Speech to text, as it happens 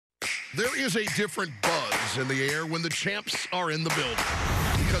There is a different buzz in the air when the champs are in the building.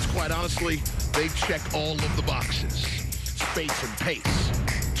 Because quite honestly, they check all of the boxes. Space and pace,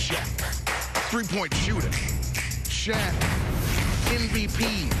 check. Three-point shooting, check.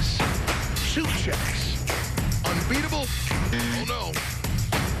 MVPs, shoot checks. Unbeatable? Oh no,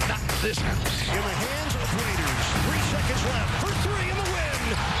 not in this house. In the hands of Raiders. 3 seconds left for three in the win.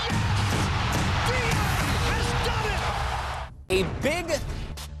 DM has done it! A big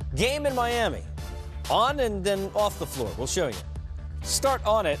game in Miami. On and then off the floor. We'll show you. Start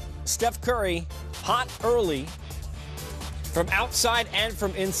on it. Steph Curry, hot early from outside and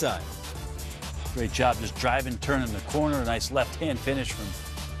from inside. Great job just driving, turning the corner. A nice left-hand finish from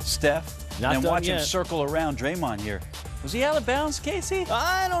Steph. Not and done watch him yet. circle around Draymond here. Was he out of bounds, Casey?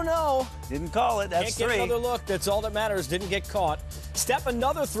 I don't know. Didn't call it. That's Can't three. get another look. That's all that matters. Didn't get caught. Steph,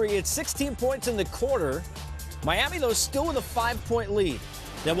 another three. It's 16 points in the quarter. Miami, though, still with a 5-point lead.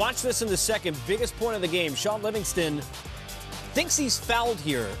 Now watch this in the second. Biggest point of the game. Sean Livingston thinks he's fouled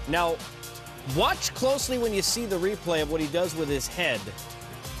here. Now, watch closely when you see the replay of what he does with his head.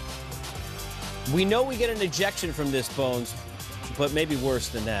 We know we get an ejection from this, Bones, but maybe worse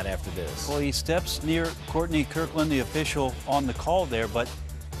than that after this. Well, he steps near Courtney Kirkland, the official on the call there, but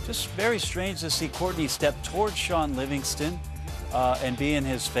just very strange to see Courtney step towards Sean Livingston and be in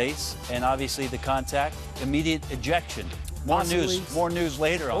his face, and obviously the contact, immediate ejection. More news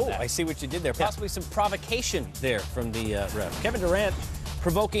later on that. I see what you did there. Possibly some provocation there from the ref. Kevin Durant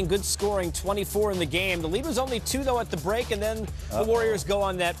provoking good scoring, 24 in the game. The lead was only 2, though, at the break, and then the Warriors go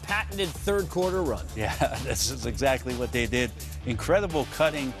on that patented third-quarter run. Yeah, this is exactly what they did. Incredible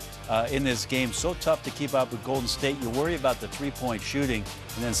cutting in this game. So tough to keep up with Golden State. You worry about the three-point shooting,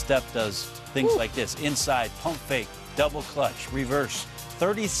 and then Steph does things like this. Inside, pump fake, double clutch, reverse.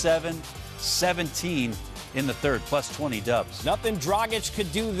 37-17 in the third, plus 20 dubs. Nothing Dragic could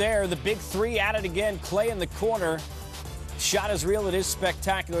do there. The big three at it again. Clay in the corner. Shot is real. It is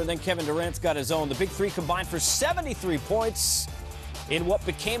spectacular. Then Kevin Durant's got his own. The big three combined for 73 points in what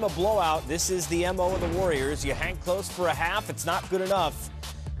became a blowout. This is the MO of the Warriors. You hang close for a half. It's not good enough.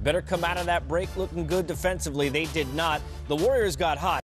 Better come out of that break looking good defensively. They did not. The Warriors got hot.